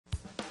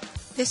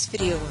This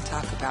video will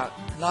talk about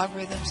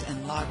logarithms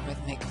and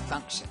logarithmic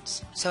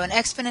functions. So an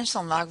exponential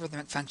and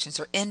logarithmic functions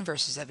are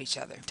inverses of each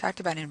other. We talked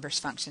about inverse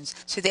functions.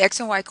 So the x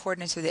and y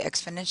coordinates of the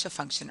exponential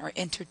function are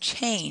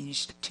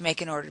interchanged to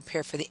make an ordered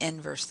pair for the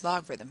inverse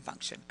logarithm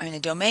function. The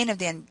domain of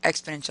the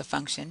exponential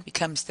function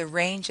becomes the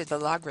range of the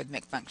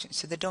logarithmic function.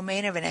 So the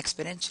domain of an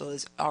exponential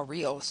is all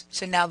reals.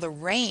 So now the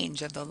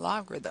range of the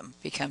logarithm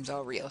becomes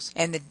all reals.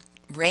 And the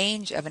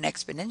range of an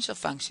exponential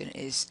function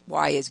is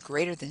y is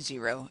greater than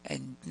 0,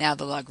 and now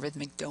the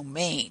logarithmic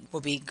domain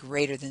will be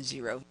greater than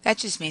 0. That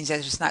just means that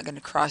it's not going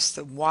to cross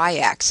the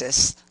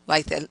y-axis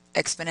like the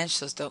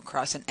exponentials don't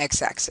cross an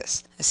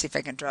x-axis. Let's see if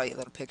I can draw you a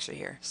little picture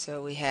here.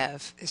 So we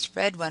have this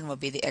red one will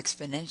be the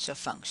exponential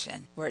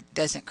function where it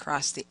doesn't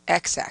cross the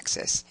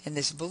x-axis, and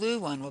this blue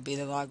one will be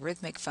the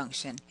logarithmic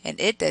function and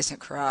it doesn't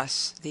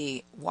cross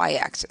the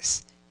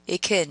y-axis.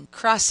 It can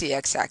cross the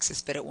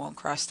x-axis, but it won't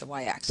cross the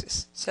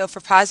y-axis. So for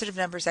positive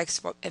numbers x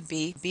and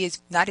b is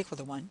not equal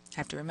to 1. I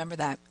have to remember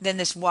that. Then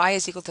this y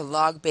is equal to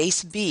log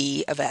base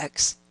b of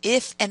x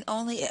if and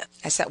only if.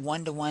 That's that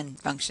one-to-one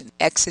function.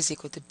 X is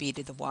equal to b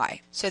to the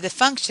y. So the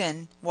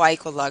function y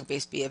equal log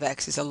base b of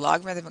x is a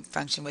logarithmic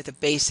function with a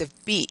base of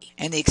b.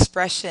 And the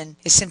expression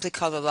is simply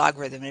called a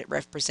logarithm, and it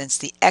represents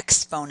the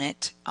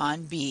exponent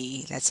on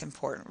b. That's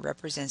important. It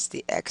represents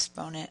the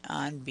exponent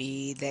on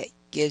b that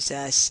gives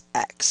us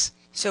x.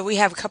 So we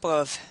have a couple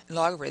of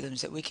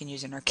logarithms that we can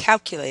use in our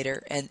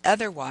calculator, and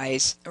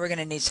otherwise we're going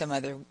to need some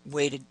other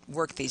way to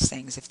work these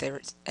things if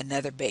there's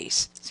another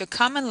base. So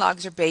common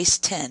logs are base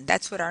 10.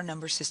 That's what our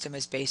number system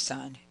is based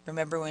on.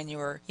 Remember when you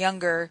were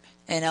younger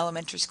in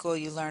elementary school,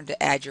 you learned to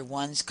add your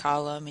ones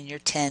column and your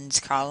tens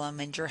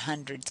column and your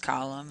hundreds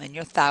column and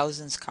your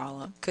thousands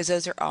column, because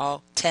those are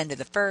all 10 to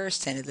the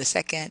first, 10 to the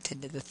second,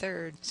 10 to the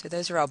third. So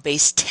those are all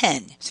base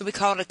 10. So we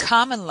call it a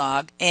common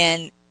log,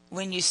 and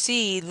when you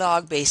see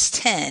log base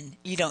 10,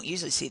 you don't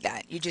usually see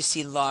that. You just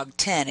see log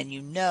 10, and you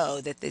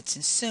know that it's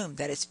assumed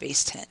that it's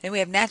base 10. Then we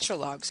have natural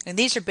logs, and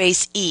these are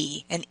base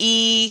e. And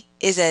e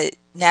is a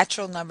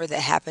natural number that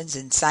happens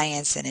in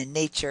science and in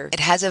nature. It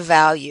has a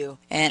value,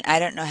 and I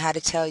don't know how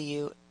to tell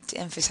you to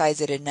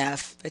emphasize it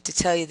enough, but to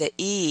tell you that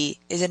e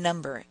is a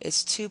number.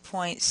 It's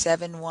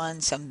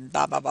 2.71 some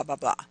blah blah blah blah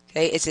blah.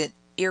 Okay, it's an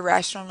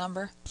irrational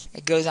number.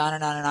 It goes on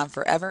and on and on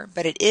forever,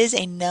 but it is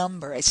a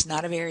number. It's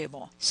not a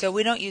variable. So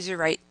we don't usually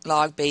write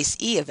log base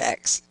e of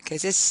x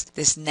because it's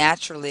this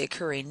naturally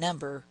occurring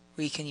number.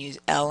 We can use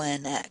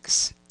ln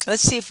x.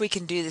 Let's see if we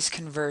can do this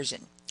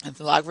conversion of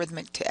the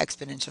logarithmic to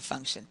exponential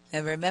function.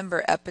 Now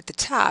remember, up at the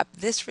top,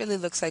 this really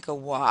looks like a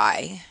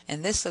y,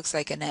 and this looks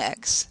like an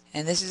x,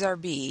 and this is our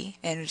b.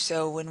 And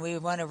so when we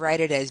want to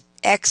write it as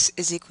x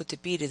is equal to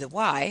b to the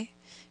y,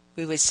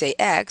 we would say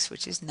x,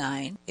 which is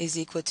 9, is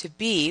equal to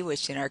b,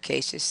 which in our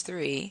case is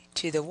 3,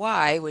 to the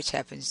y, which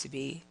happens to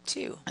be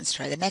 2. Let's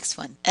try the next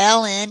one.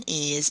 ln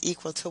e is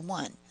equal to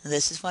 1.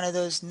 This is one of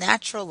those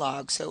natural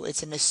logs, so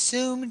it's an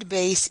assumed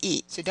base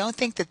e. So don't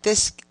think that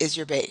this is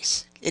your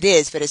base. It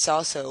is, but it's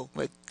also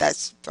what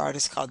that's part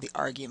is called the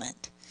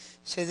argument.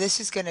 So this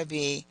is going to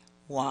be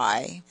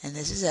y, and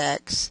this is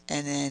x,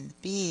 and then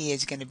b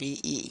is going to be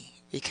e,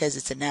 because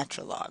it's a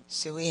natural log.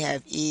 So we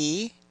have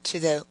e to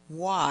the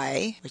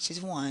y, which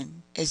is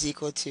 1, is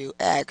equal to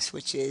x,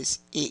 which is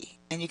e.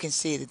 And you can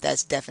see that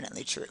that's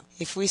definitely true.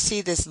 If we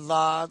see this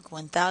log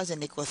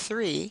 1000 equal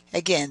 3,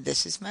 again,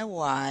 this is my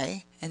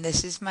y, and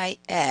this is my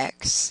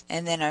x,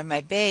 and then my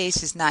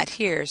base is not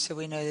here, so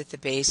we know that the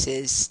base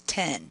is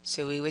 10.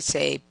 So we would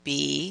say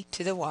b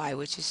to the y,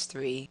 which is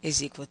 3,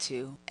 is equal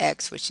to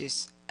x, which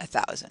is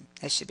 1000.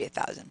 That should be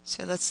 1000.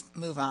 So let's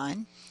move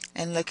on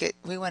and look at,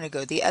 we want to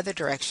go the other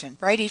direction.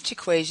 Write each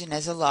equation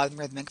as a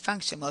logarithmic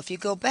function. Well, if you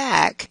go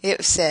back,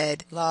 it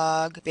said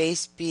log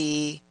base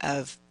b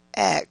of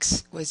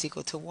x was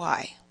equal to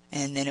y.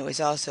 And then it was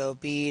also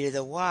b to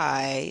the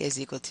y is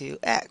equal to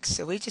x.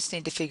 So we just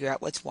need to figure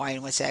out what's y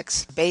and what's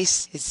x.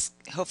 Base is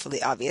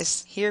hopefully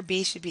obvious. Here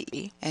b should be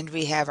e. And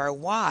we have our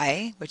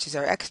y, which is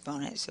our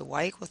exponent, so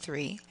y equal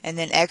 3. And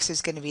then x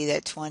is going to be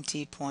that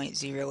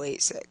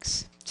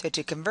 20.086. So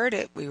to convert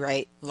it, we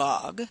write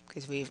log,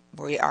 because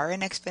we are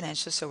an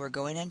exponential, so we're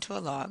going into a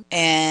log.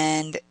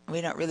 And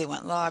we don't really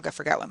want log. I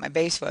forgot what my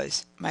base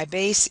was. My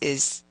base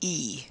is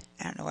e.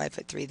 I don't know why I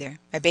put 3 there.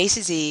 My base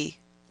is e.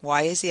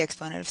 Y is the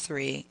exponent of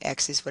 3.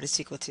 X is what it's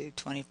equal to,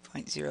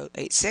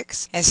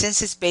 20.086. And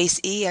since it's base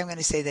e, I'm going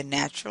to say the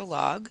natural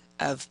log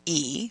of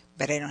e,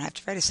 but I don't have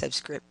to write a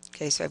subscript.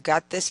 Okay, so I've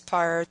got this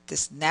part,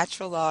 this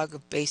natural log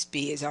of base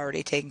b is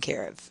already taken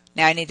care of.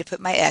 Now I need to put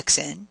my x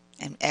in,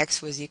 and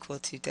x was equal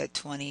to that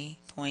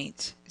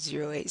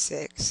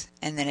 20.086,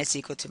 and then it's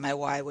equal to my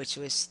y, which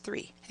was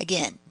 3.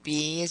 Again,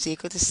 b is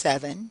equal to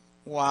 7.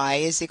 Y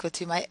is equal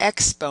to my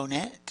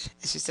exponent.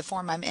 This is the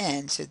form I'm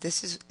in, so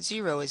this is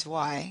 0 is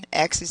y.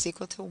 X is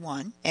equal to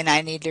 1, and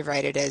I need to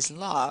write it as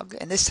log,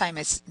 and this time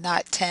it's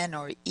not 10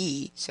 or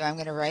e, so I'm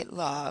going to write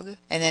log,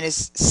 and then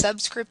it's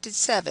subscripted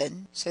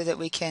 7 so that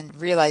we can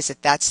realize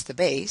that that's the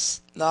base.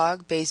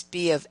 Log base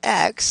b of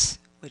x,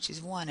 which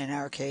is 1 in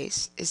our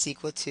case, is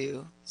equal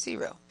to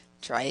 0.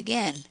 Try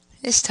again.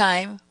 This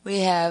time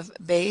we have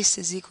base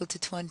is equal to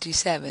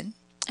 27,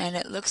 and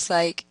it looks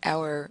like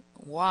our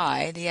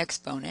y, the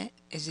exponent,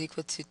 is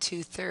equal to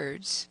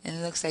 2/3, and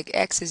it looks like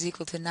x is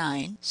equal to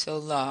 9. So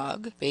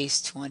log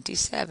base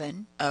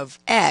 27 of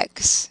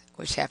x,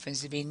 which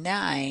happens to be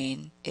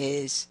 9,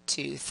 is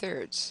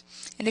 2/3.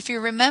 And if you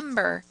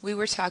remember, we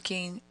were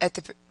talking at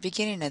the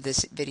beginning of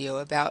this video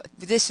about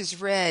this is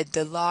red,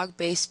 the log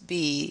base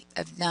b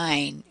of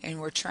 9, and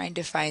we're trying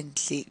to find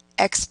the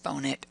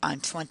exponent on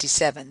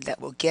 27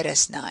 that will get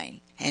us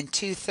 9. And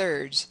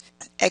 2/3,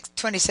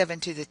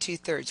 27 to the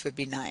 2/3 would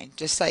be 9.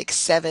 Just like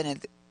 7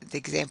 in the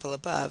example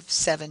above,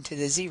 7 to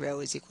the 0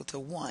 is equal to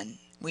 1.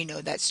 We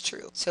know that's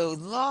true. So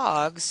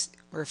logs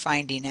we're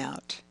finding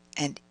out,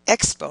 and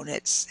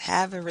exponents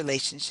have a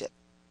relationship.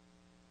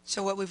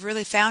 So what we've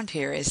really found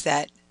here is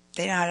that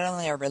they not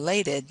only are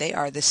related, they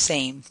are the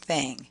same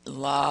thing.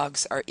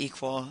 Logs are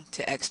equal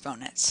to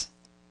exponents.